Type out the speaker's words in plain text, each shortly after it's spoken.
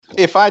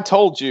if I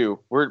told you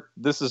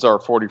this is our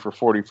 40 for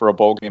 40 for a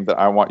bowl game that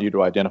I want you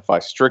to identify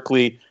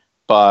strictly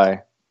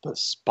by the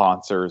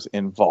sponsors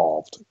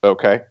involved.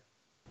 Okay?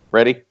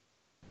 Ready?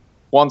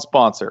 One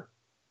sponsor.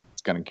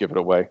 It's going to give it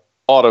away.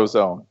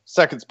 AutoZone.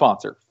 Second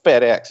sponsor,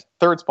 FedEx.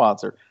 Third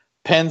sponsor,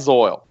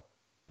 Pennzoil.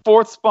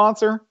 Fourth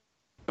sponsor,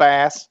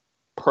 Bass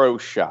Pro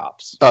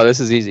Shops. Oh, this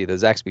is easy. The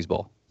Zaxby's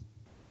Bowl.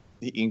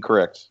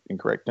 Incorrect.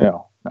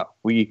 No.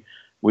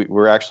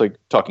 We're actually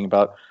talking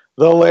about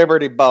the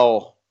Liberty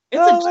Bowl.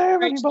 It's a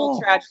generational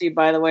tragedy,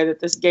 by the way, that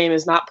this game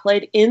is not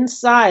played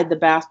inside the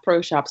Bass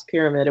Pro Shops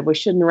pyramid, and we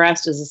shouldn't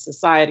rest as a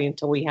society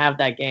until we have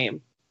that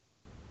game.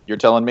 You're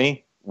telling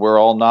me? We're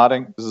all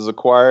nodding. This is a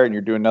choir, and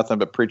you're doing nothing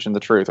but preaching the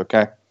truth,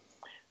 okay?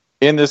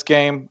 In this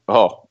game,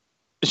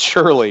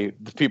 surely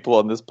the people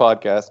on this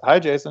podcast, hi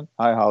Jason,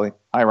 hi Holly,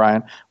 hi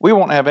Ryan, we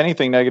won't have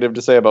anything negative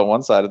to say about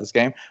one side of this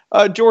game.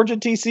 Georgia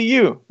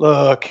TCU.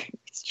 Look,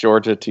 it's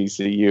Georgia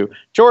TCU.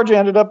 Georgia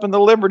ended up in the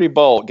Liberty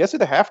Bowl. Guess who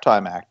the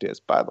halftime act is,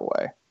 by the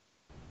way?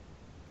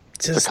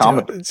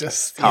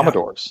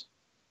 Commodores.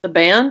 The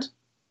band?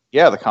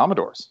 Yeah, the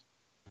Commodores.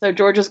 So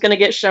Georgia's going to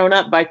get shown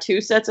up by 2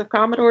 sets of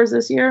Commodores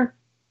this year?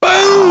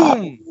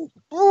 Boom!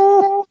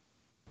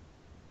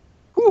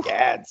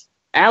 Gads.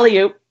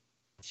 Alley-oop.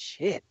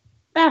 Shit.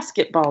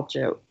 Basketball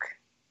joke.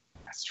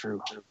 That's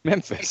true.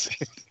 Memphis.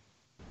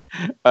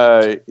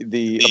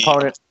 The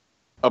opponent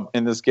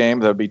in this game,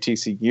 that would be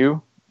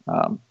TCU.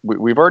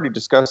 We've already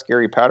discussed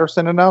Gary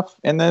Patterson enough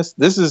in this.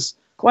 This was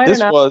quite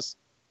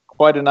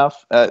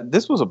enough.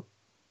 This was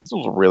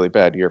a really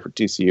bad year for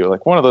TCU.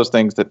 Like one of those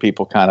things that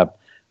people kind of,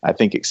 I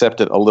think,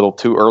 accepted a little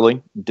too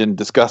early, didn't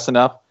discuss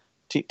enough.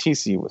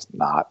 TCU was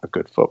not a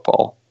good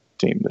football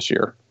team this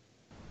year.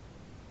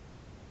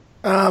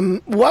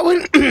 What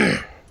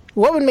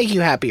would make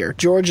you happier?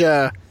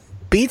 Georgia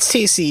beats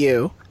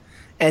TCU,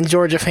 and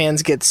Georgia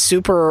fans get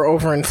super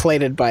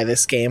overinflated by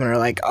this game and are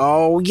like,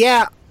 "Oh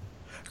yeah,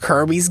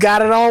 Kirby's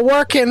got it all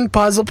working.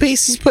 Puzzle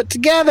pieces put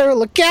together.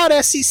 Look out,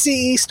 SEC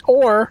East."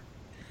 Or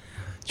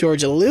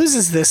Georgia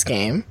loses this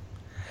game,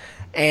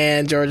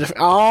 and Georgia,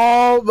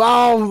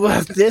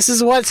 this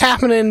is what's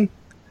happening.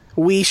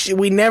 We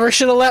never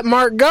should have let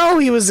Mark go.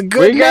 He was a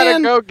good man. We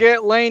gotta go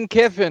get Lane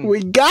Kiffin.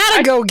 We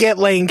gotta go get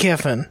Lane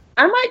Kiffin.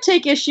 I might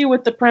take issue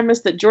with the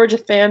premise that Georgia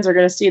fans are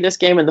going to see this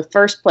game in the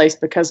first place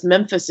because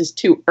Memphis is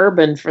too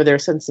urban for their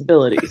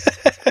sensibilities.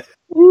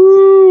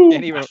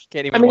 Can't even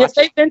if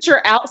they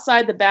venture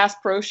outside the Bass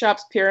Pro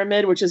Shops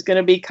pyramid, which is going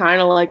to be kind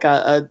of like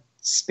a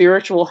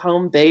spiritual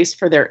home base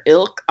for their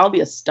ilk, I'll be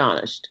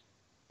astonished.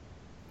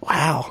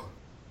 Wow.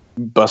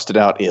 Busted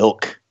out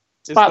ilk.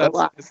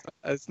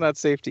 It's not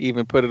safe to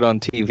even put it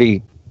on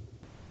TV.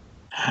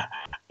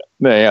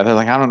 Yeah, they're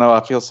like, I don't know.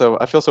 I feel so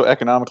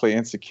economically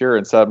insecure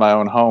inside my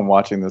own home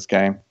watching this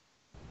game.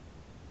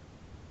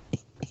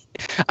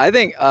 I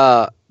think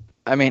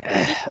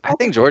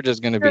Georgia's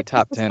going to be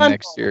top 10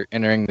 next year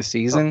entering the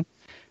season,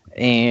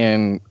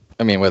 and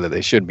I mean whether they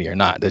should be or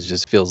not, that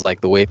just feels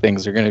like the way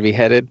things are going to be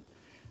headed.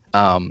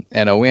 And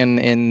a win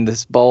in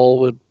this bowl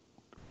would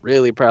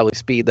really probably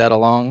speed that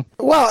along.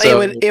 Well,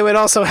 it would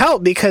also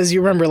help because you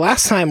remember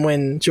last time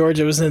when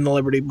Georgia was in the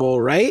Liberty Bowl,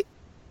 right?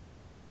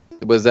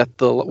 Was that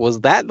the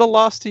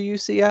loss to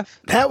UCF?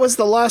 That was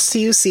the loss to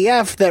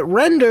UCF that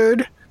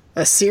rendered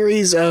a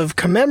series of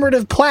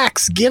commemorative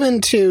plaques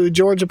given to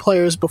Georgia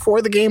players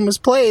before the game was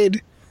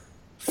played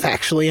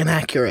factually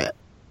inaccurate.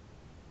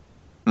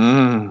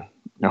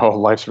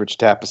 Life's rich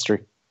tapestry.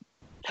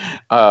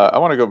 I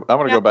want to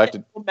go back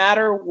to. No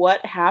matter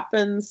what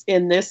happens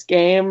in this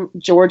game,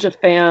 Georgia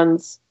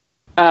fans,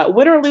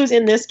 win or lose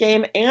in this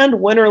game, and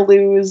win or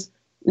lose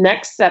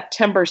next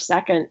September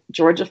 2nd,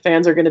 Georgia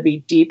fans are going to be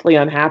deeply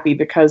unhappy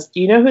because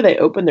do you know who they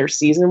opened their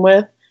season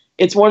with?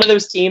 It's one of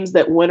those teams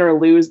that win or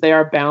lose, they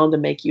are bound to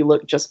make you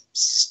look just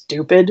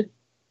stupid.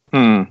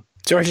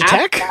 Georgia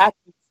Tech?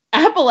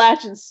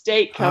 Appalachian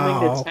State coming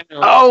to town.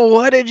 Oh,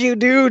 what did you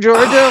do,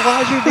 Georgia?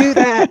 Why'd you do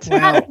that?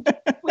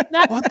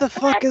 What the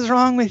fuck is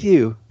wrong with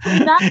you?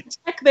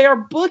 Tech, they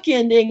are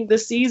bookending the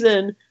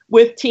season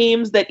with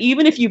teams that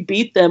even if you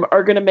beat them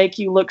are going to make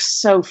you look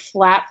so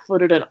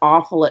flat-footed and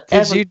awful at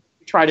everything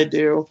you try to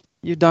do.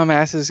 You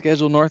dumbasses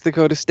scheduled North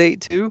Dakota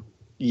State too?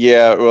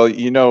 Yeah, well,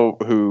 you know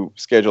who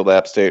scheduled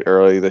App State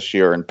early this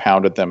year and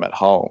pounded them at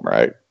home,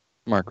 right?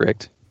 Mark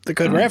Richt. The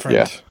good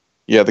reference.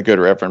 Yeah, the good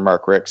Reverend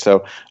Mark Richt.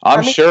 So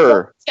I'm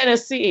sure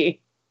Tennessee.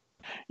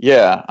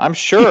 Yeah, I'm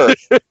sure.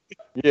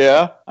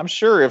 I'm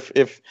sure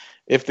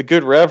if the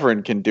good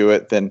Reverend can do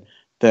it, then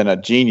a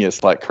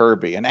genius like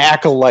Kirby, an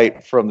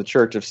acolyte from the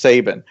Church of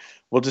Saban,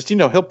 will just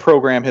he'll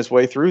program his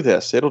way through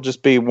this. It'll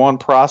just be one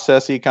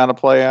processy kind of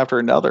play after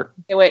another.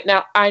 Hey, wait,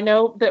 now I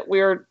know that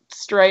we're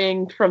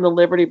straying from the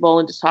Liberty Bowl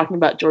and just talking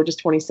about Georgia's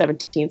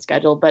 2017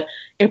 schedule, but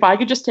if I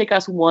could just take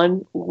us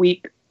 1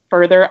 week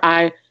further,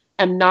 I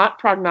am not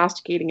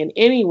prognosticating in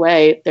any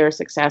way their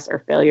success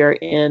or failure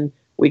in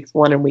weeks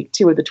 1 and week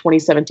 2 of the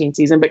 2017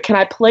 season. But can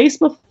I place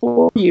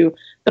before you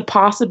the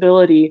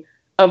possibility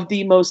of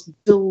the most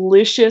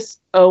delicious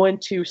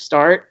 0-2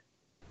 start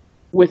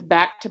with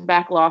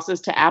back-to-back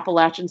losses to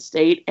Appalachian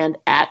State and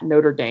at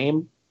Notre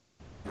Dame.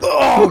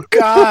 Oh,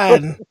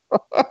 God.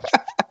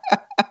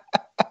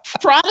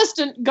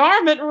 Protestant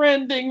garment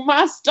rending,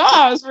 my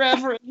stars,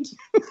 Reverend.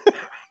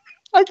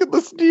 I could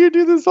listen to you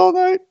do this all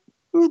night.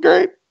 This is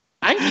great.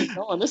 I can keep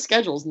going. This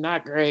schedule's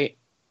not great.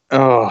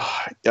 Oh,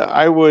 yeah,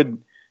 I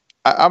would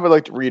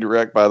like to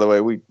redirect. By the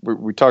way, we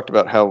talked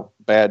about how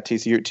bad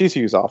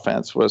TCU's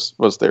offense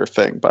was their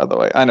thing. By the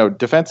way, I know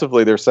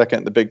defensively they're second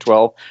in the Big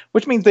 12,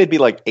 which means they'd be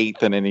like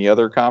 8th in any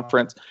other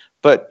conference.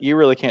 But you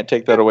really can't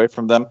take that away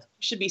from them.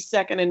 Should be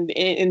second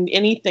in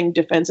anything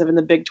defensive in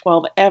the Big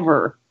 12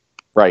 ever.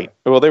 Right.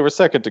 Well, they were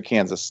second to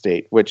Kansas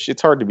State, which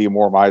it's hard to be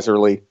more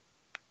miserly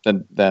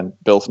than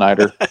Bill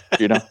Snyder,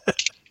 you know,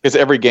 because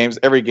every game's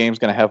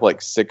going to have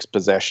like 6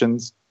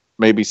 possessions,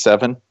 maybe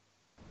 7.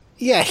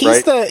 Yeah,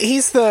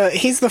 he's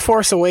the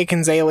Force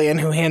Awakens alien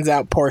who hands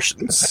out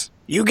portions.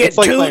 You get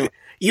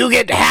you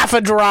get half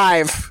a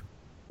drive.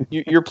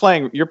 You're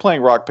playing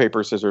rock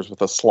paper scissors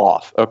with a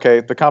sloth.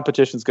 Okay, the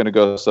competition's going to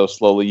go so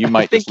slowly you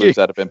might just lose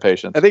out of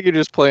impatience. I think you're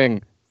just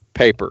playing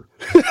paper.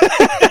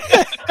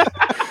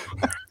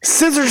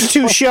 Scissors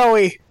too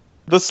showy.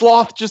 The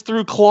sloth just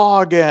threw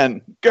claw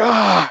again.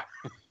 Gah!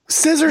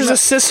 Scissors a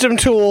system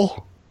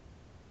tool.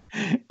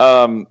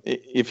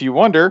 If you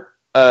wonder,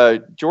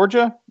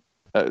 Georgia,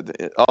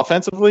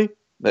 offensively,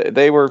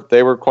 they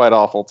were quite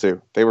awful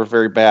too. They were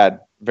very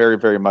bad, very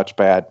very much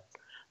bad.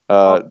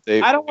 I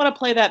don't want to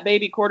play that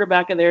baby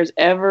quarterback of theirs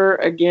ever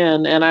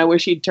again, and I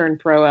wish he'd turn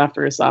pro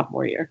after his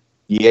sophomore year.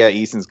 Yeah,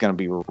 Eason's going to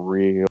be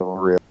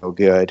real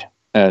good.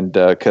 And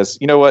because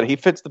you know what, he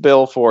fits the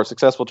bill for a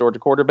successful Georgia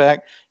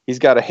quarterback. He's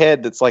got a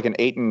head that's like an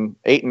 8 and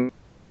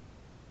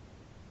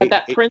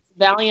that Prince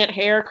Valiant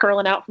hair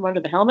curling out from under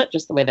the helmet,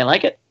 just the way they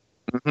like it.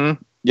 Mm-hmm.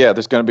 Yeah,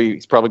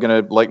 he's probably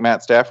going to, like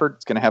Matt Stafford,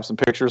 it's going to have some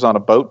pictures on a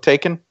boat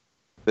taken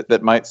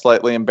that might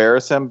slightly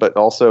embarrass him, but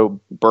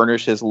also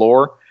burnish his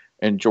lore.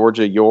 And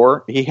Georgia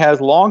Yore, he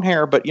has long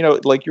hair, but you know,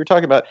 like you're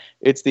talking about,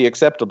 it's the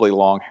acceptably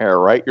long hair,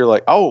 right? You're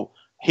like, oh,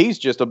 he's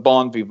just a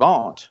bon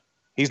vivant.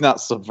 He's not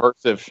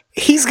subversive.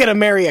 He's gonna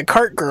marry a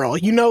cart girl.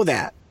 You know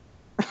that.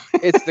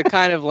 It's the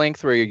kind of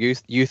length where your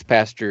youth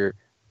pastor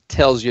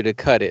tells you to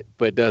cut it,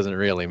 but doesn't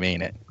really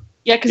mean it.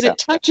 Yeah, because it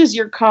touches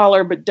your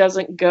collar, but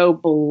doesn't go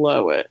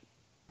below it.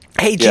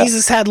 Hey,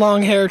 Jesus had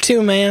long hair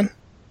too, man.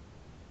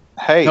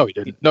 Hey, no, he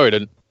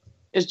didn't.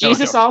 Is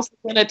Jesus also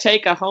going to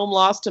take a home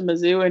loss to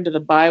Mizzou into the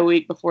bye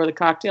week before the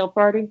cocktail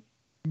party?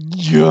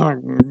 Yeah.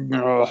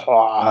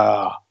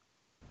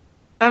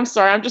 I'm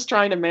sorry. I'm just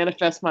trying to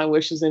manifest my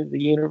wishes into the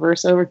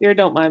universe over here.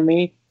 Don't mind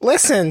me.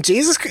 Listen,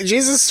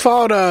 Jesus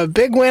followed a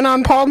big win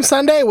on Palm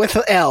Sunday with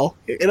an L.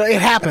 It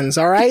happens,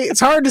 all right? It's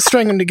hard to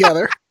string them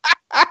together.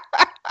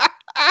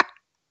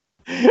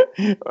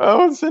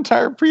 Oh, this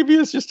entire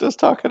preview is just us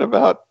talking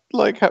about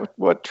like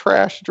what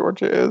trash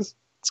Georgia is.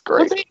 It's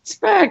great. What do you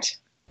expect?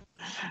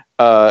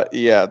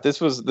 Yeah, this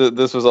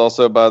was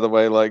also, by the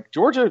way, like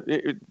Georgia,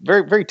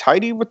 very very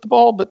tidy with the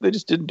ball, but they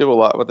just didn't do a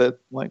lot with it.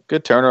 Like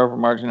good turnover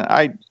margin.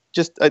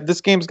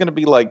 This game's going to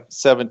be like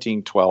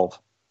 17-12.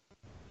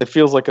 It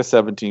feels like a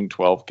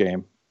 17-12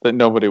 game that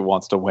nobody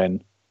wants to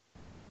win.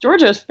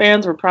 Georgia's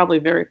fans were probably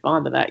very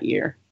fond of that year.